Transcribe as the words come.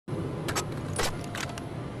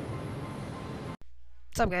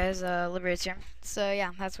What's up, guys? Liberates here. So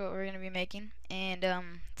yeah, that's what we're gonna be making, and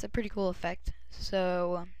it's a pretty cool effect.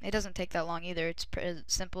 So it doesn't take that long either. It's a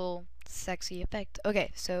simple, sexy effect.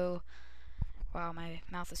 Okay, so wow, my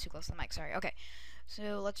mouth is too close to the mic. Sorry. Okay,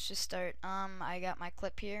 so let's just start. I got my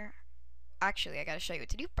clip here. Actually, I gotta show you what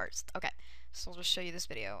to do first. Okay, so I'll just show you this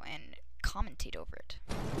video and commentate over it.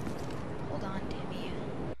 Hold on, Tammy.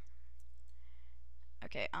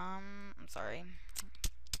 Okay. I'm sorry.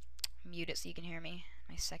 Mute it so you can hear me.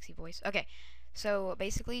 My sexy voice. Okay, so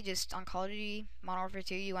basically, just on Call of Duty Modern Warfare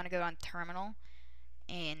 2, you want to go on Terminal,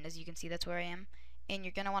 and as you can see, that's where I am. And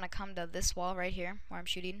you're gonna want to come to this wall right here where I'm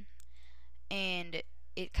shooting, and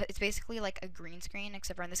it's basically like a green screen,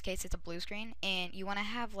 except for in this case, it's a blue screen. And you want to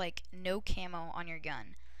have like no camo on your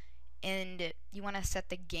gun, and you want to set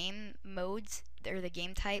the game modes or the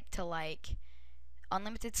game type to like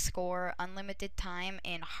unlimited score, unlimited time,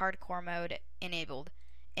 and hardcore mode enabled.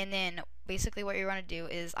 And then basically what you want to do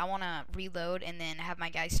is I want to reload and then have my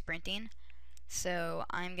guy sprinting. So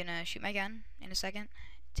I'm gonna shoot my gun in a second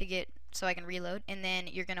to get so I can reload, and then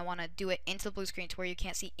you're gonna want to do it into the blue screen to where you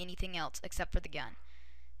can't see anything else except for the gun.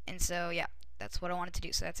 And so yeah, that's what I wanted to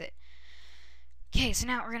do. So that's it. Okay, so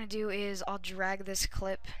now what we're gonna do is I'll drag this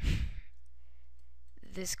clip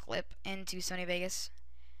into Sony Vegas,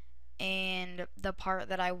 and the part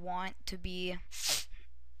that I want to be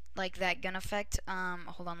like that gun effect,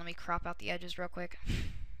 hold on, let me crop out the edges real quick.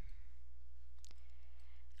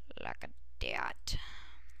 Like that.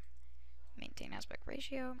 Maintain aspect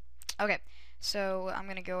ratio. Okay, so I'm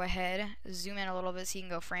gonna go ahead, zoom in a little bit so you can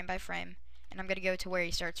go frame by frame, and I'm gonna go to where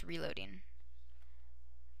he starts reloading,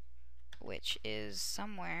 which is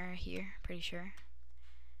somewhere here, pretty sure.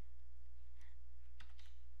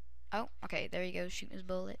 Oh, okay, there he goes, shooting his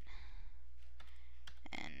bullet.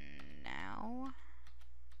 And now,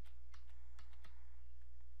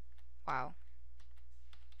 wow.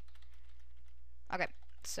 Okay,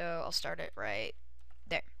 so I'll start it right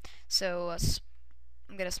there. So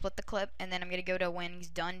I'm gonna split the clip, and then I'm gonna go to when he's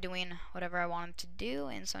done doing whatever I want him to do,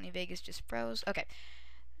 and Sony Vegas just froze. Okay,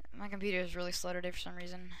 my computer is really slow today for some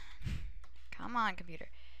reason. Come on, computer.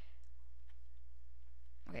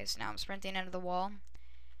 Okay, so now I'm sprinting into the wall,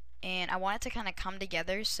 and I want it to kind of come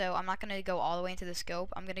together, so I'm not gonna go all the way into the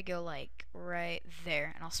scope. I'm gonna go like right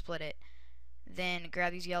there, and I'll split it. Then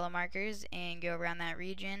grab these yellow markers and go around that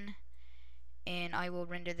region, and I will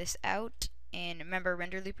render this out. And remember,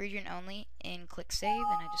 render loop region only, and click save. And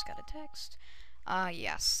I just got a text.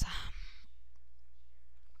 Yes.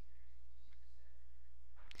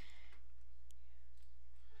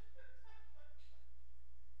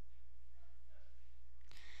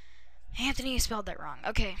 Anthony spelled that wrong.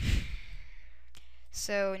 Okay.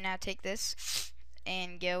 So now take this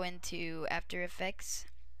and go into After Effects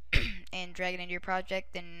and drag it into your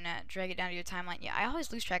project, then drag it down to your timeline. Yeah, I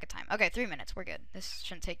always lose track of time. Okay, 3 minutes. We're good. This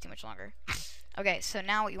shouldn't take too much longer. Okay, so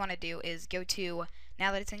now what you want to do is go to,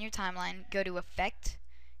 now that it's in your timeline, go to Effect,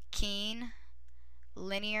 Keying,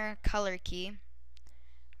 Linear Color Key,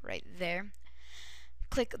 right there.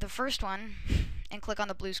 Click the first one, and click on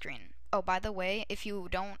the blue screen. Oh, by the way, if you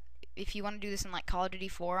want to do this in like Call of Duty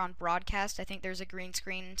 4 on broadcast, I think there's a green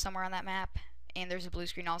screen somewhere on that map, and there's a blue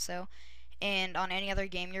screen also. And on any other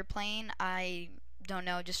game you're playing, I don't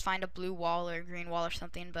know, just find a blue wall or a green wall or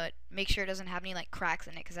something, but make sure it doesn't have any like cracks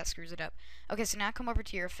in it, because that screws it up. Okay, so now come over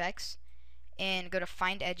to your effects and go to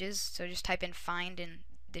find edges. So just type in find, and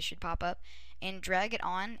this should pop up, and drag it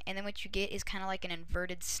on, and then what you get is kind of like an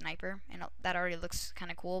inverted sniper, and that already looks kind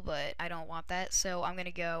of cool, but I don't want that. So I'm gonna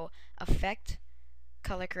go effect,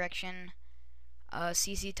 color correction,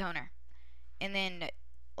 CC toner, and then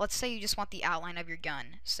let's say you just want the outline of your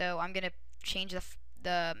gun. So I'm gonna change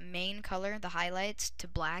the main color, the highlights, to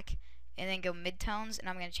black, and then go midtones, and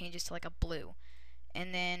I'm gonna change this to like a blue,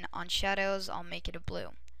 and then on shadows I'll make it a blue.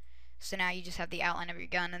 So now you just have the outline of your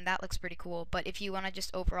gun, and that looks pretty cool. But if you want to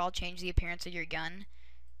just overall change the appearance of your gun,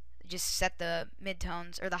 just set the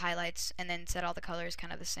midtones or the highlights, and then set all the colors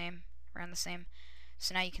kind of the same, around the same.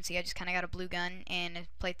 So now you can see I just kind of got a blue gun, and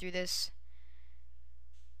play through this.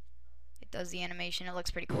 It does the animation. It looks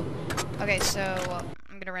pretty cool. Okay, so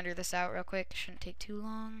I'm gonna render this out real quick. Shouldn't take too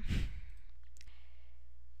long.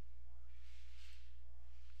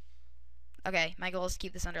 Okay, my goal is to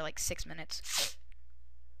keep this under like 6 minutes.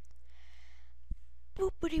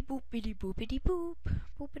 Boopity boopity boopity boop.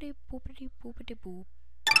 Boopity boopity boopity boop.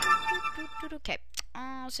 Okay,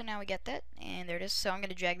 so now we get that, and there it is. So I'm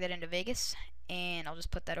gonna drag that into Vegas, and I'll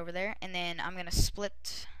just put that over there, and then I'm gonna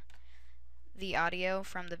split the audio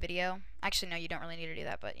from the video. Actually, no, you don't really need to do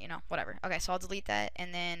that, but you know, whatever. Okay, so I'll delete that,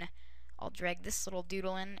 and then I'll drag this little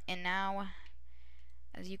doodle in, and now,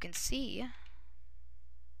 as you can see,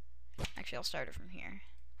 Actually, I'll start it from here.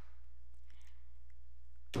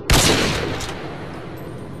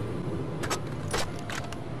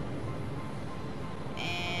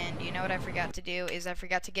 And you know what I forgot to do is I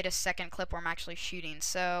forgot to get a second clip where I'm actually shooting.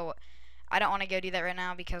 So I don't want to go do that right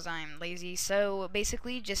now because I'm lazy. So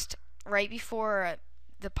basically, just right before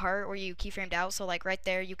the part where you keyframed out, so like right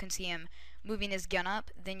there, you can see him moving his gun up.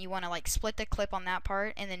 Then you want to like split the clip on that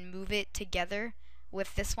part and then move it together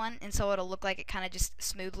with this one, and so it'll look like it kind of just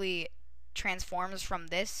smoothly transforms from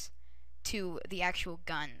this to the actual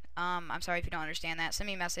gun. I'm sorry if you don't understand that. Send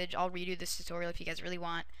me a message. I'll redo this tutorial if you guys really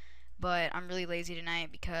want. But I'm really lazy tonight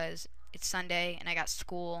because it's Sunday and I got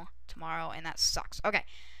school tomorrow and that sucks. Okay.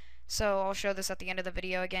 So I'll show this at the end of the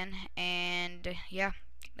video again, and yeah,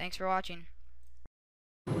 thanks for watching.